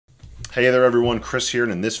Hey there everyone, Chris here,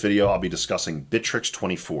 and in this video I'll be discussing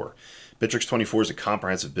Bitrix24. Bitrix24 is a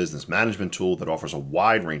comprehensive business management tool that offers a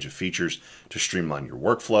wide range of features to streamline your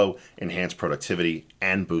workflow, enhance productivity,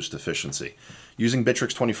 and boost efficiency. Using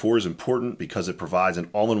Bitrix24 is important because it provides an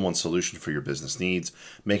all-in-one solution for your business needs,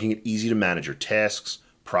 making it easy to manage your tasks,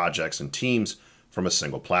 projects, and teams from a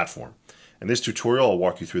single platform. In this tutorial, I'll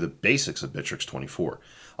walk you through the basics of Bitrix24.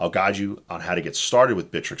 I'll guide you on how to get started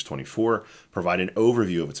with Bitrix24, provide an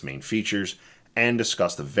overview of its main features, and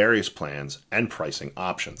discuss the various plans and pricing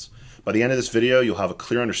options. By the end of this video, you'll have a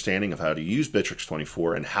clear understanding of how to use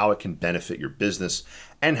Bitrix24 and how it can benefit your business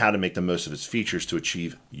and how to make the most of its features to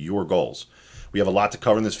achieve your goals. We have a lot to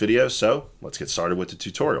cover in this video, so let's get started with the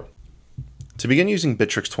tutorial. To begin using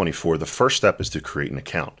Bitrix24, the first step is to create an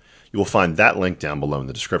account. You will find that link down below in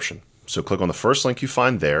the description. So click on the first link you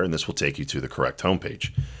find there, and this will take you to the correct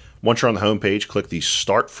homepage. Once you're on the homepage, click the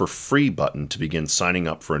Start for Free button to begin signing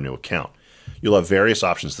up for a new account. You'll have various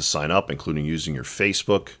options to sign up, including using your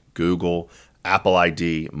Facebook, Google, Apple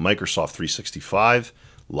ID, Microsoft 365,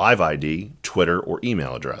 Live ID, Twitter, or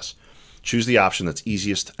email address. Choose the option that's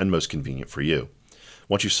easiest and most convenient for you.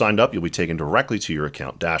 Once you've signed up, you'll be taken directly to your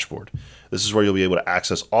account dashboard. This is where you'll be able to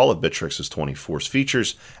access all of Bitrix24's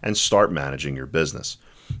features and start managing your business.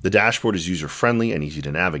 The dashboard is user-friendly and easy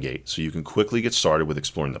to navigate, so you can quickly get started with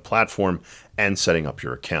exploring the platform and setting up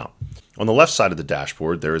your account. On the left side of the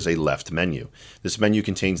dashboard, there is a left menu. This menu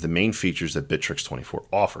contains the main features that Bitrix24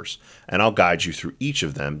 offers, and I'll guide you through each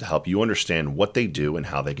of them to help you understand what they do and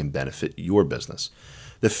how they can benefit your business.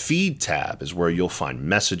 The Feed tab is where you'll find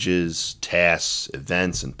messages, tasks,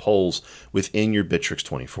 events, and polls within your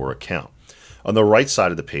Bitrix24 account. On the right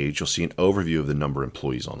side of the page, you'll see an overview of the number of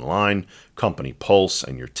employees online, company pulse,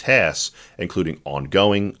 and your tasks, including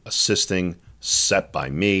ongoing, assisting, set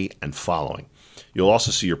by me, and following. You'll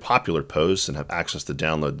also see your popular posts and have access to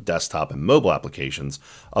download the desktop and mobile applications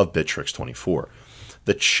of Bitrix24.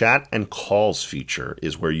 The Chat and Calls feature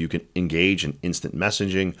is where you can engage in instant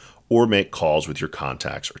messaging or make calls with your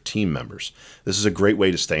contacts or team members. This is a great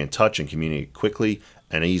way to stay in touch and communicate quickly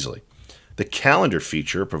and easily. The Calendar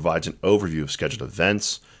feature provides an overview of scheduled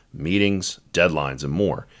events, meetings, deadlines, and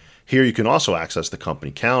more. Here you can also access the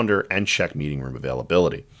company calendar and check meeting room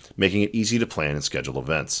availability, making it easy to plan and schedule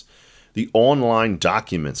events. The Online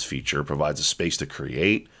Documents feature provides a space to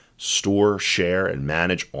create, store, share, and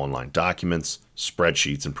manage online documents,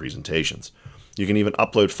 spreadsheets, and presentations. You can even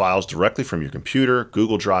upload files directly from your computer,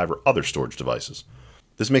 Google Drive, or other storage devices.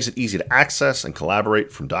 This makes it easy to access and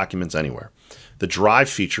collaborate from documents anywhere. The Drive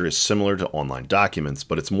feature is similar to Online Documents,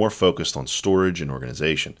 but it's more focused on storage and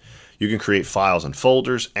organization. You can create files and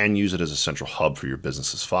folders and use it as a central hub for your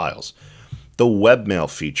business's files. The Webmail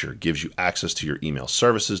feature gives you access to your email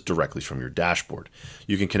services directly from your dashboard.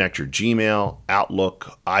 You can connect your Gmail,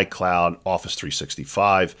 Outlook, iCloud, Office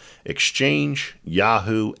 365, Exchange,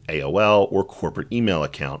 Yahoo, AOL, or corporate email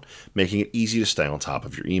account, making it easy to stay on top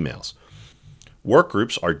of your emails.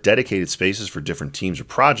 Workgroups are dedicated spaces for different teams or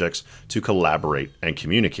projects to collaborate and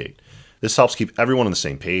communicate. This helps keep everyone on the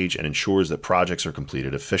same page and ensures that projects are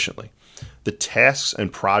completed efficiently. The Tasks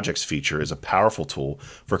and Projects feature is a powerful tool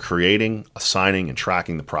for creating, assigning, and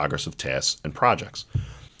tracking the progress of tasks and projects.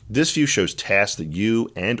 This view shows tasks that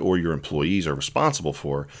you and/or your employees are responsible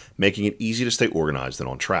for, making it easy to stay organized and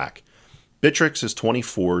on track.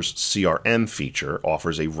 Bitrix24's CRM feature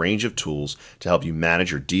offers a range of tools to help you manage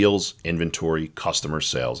your deals, inventory, customer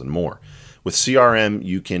sales, and more. With CRM,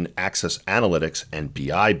 you can access analytics and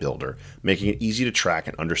BI Builder, making it easy to track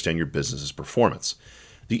and understand your business's performance.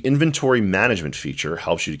 The Inventory Management feature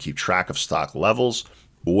helps you to keep track of stock levels,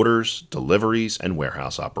 orders, deliveries, and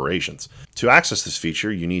warehouse operations. To access this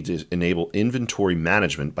feature, you need to enable inventory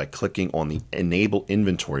management by clicking on the Enable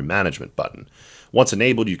Inventory Management button. Once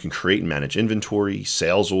enabled, you can create and manage inventory,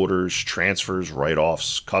 sales orders, transfers,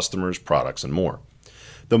 write-offs, customers, products, and more.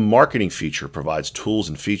 The Marketing feature provides tools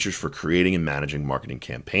and features for creating and managing marketing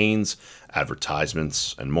campaigns,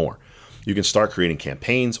 advertisements, and more. You can start creating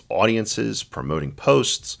campaigns, audiences, promoting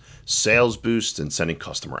posts, sales boosts, and sending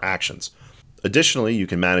customer actions. Additionally, you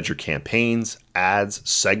can manage your campaigns, ads,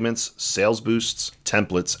 segments, sales boosts,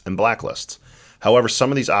 templates, and blacklists. However,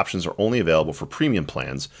 some of these options are only available for premium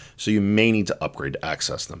plans, so you may need to upgrade to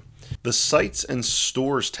access them. The Sites and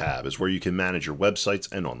Stores tab is where you can manage your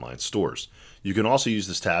websites and online stores. You can also use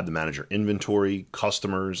this tab to manage your inventory,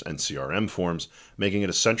 customers, and CRM forms, making it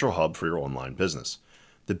a central hub for your online business.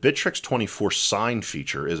 The Bitrix24 Sign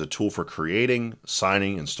feature is a tool for creating,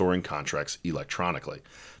 signing, and storing contracts electronically.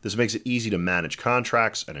 This makes it easy to manage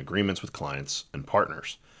contracts and agreements with clients and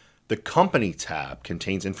partners. The Company tab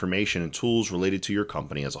contains information and tools related to your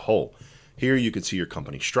company as a whole. Here you can see your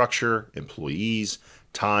company structure, employees,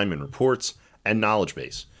 time and reports, and knowledge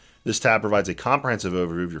base. This tab provides a comprehensive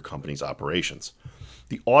overview of your company's operations.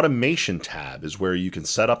 The Automation tab is where you can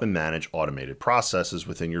set up and manage automated processes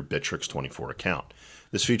within your Bitrix24 account.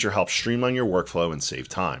 This feature helps streamline your workflow and save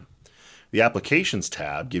time. The Applications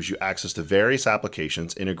tab gives you access to various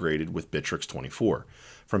applications integrated with Bitrix24.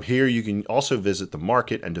 From here, you can also visit the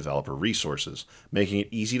market and developer resources, making it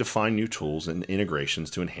easy to find new tools and integrations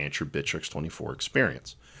to enhance your Bitrix24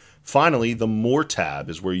 experience. Finally, the More tab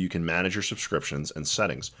is where you can manage your subscriptions and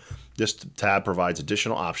settings. This tab provides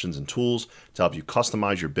additional options and tools to help you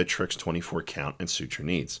customize your Bitrix24 account and suit your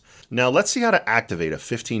needs. Now let's see how to activate a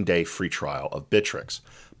 15-day free trial of Bitrix.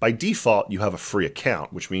 By default, you have a free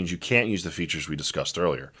account, which means you can't use the features we discussed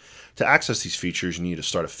earlier. To access these features, you need to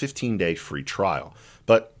start a 15-day free trial.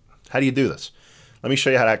 But how do you do this? Let me show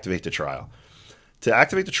you how to activate the trial. To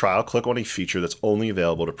activate the trial, click on a feature that's only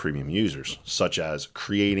available to premium users, such as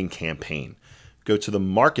Creating Campaign. Go to the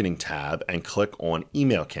Marketing tab and click on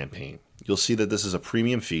Email Campaign. You'll see that this is a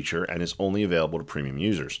premium feature and is only available to premium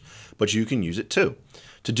users, but you can use it too.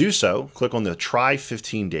 To do so, click on the Try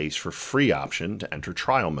 15 Days for Free option to enter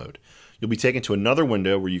trial mode. You'll be taken to another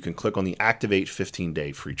window where you can click on the Activate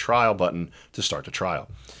 15-Day Free Trial button to start the trial.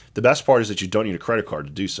 The best part is that you don't need a credit card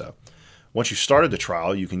to do so. Once you've started the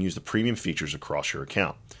trial, you can use the premium features across your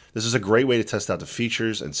account. This is a great way to test out the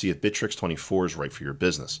features and see if Bitrix24 is right for your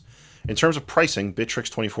business. In terms of pricing,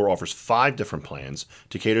 Bitrix24 offers 5 different plans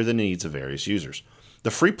to cater to the needs of various users.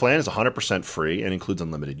 The free plan is 100% free and includes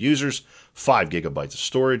unlimited users, 5 GB of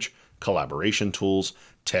storage, collaboration tools,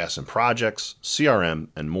 tasks and projects, CRM,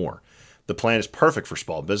 and more. The plan is perfect for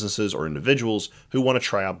small businesses or individuals who want to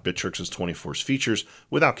try out Bitrix24's features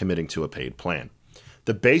without committing to a paid plan.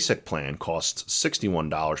 The basic plan costs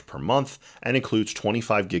 $61 per month and includes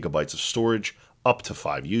 25 GB of storage, up to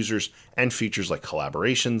 5 users, and features like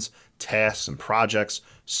collaborations, tasks and projects,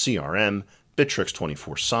 CRM,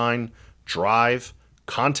 Bitrix24 Sign, Drive,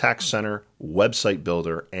 Contact Center, Website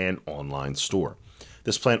Builder, and Online Store.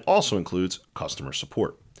 This plan also includes customer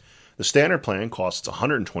support. The standard plan costs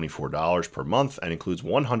 $124 per month and includes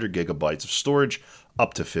 100 GB of storage,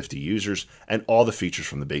 up to 50 users, and all the features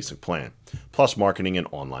from the basic plan, plus marketing and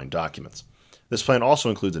online documents. This plan also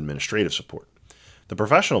includes administrative support. The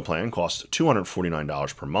professional plan costs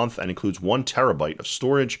 $249 per month and includes 1 TB of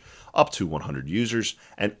storage, up to 100 users,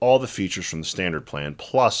 and all the features from the standard plan,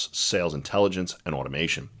 plus sales intelligence and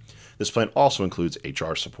automation. This plan also includes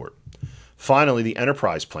HR support. Finally, the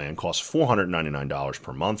enterprise plan costs $499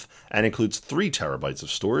 per month and includes 3 TB of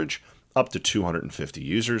storage, up to 250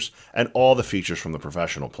 users, and all the features from the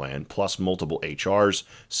professional plan, plus multiple HRs,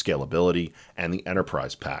 scalability, and the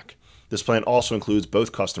enterprise pack. This plan also includes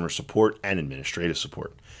both customer support and administrative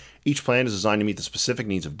support. Each plan is designed to meet the specific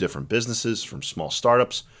needs of different businesses, from small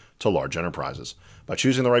startups to large enterprises. By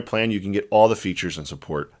choosing the right plan, you can get all the features and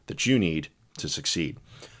support that you need to succeed.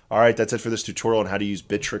 All right, that's it for this tutorial on how to use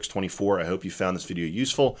Bitrix24. I hope you found this video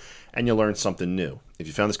useful and you learned something new. If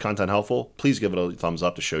you found this content helpful, please give it a thumbs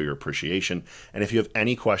up to show your appreciation. And if you have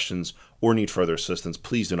any questions or need further assistance,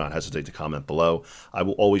 please do not hesitate to comment below. I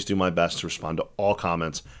will always do my best to respond to all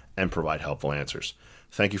comments and provide helpful answers.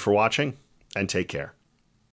 Thank you for watching, and take care.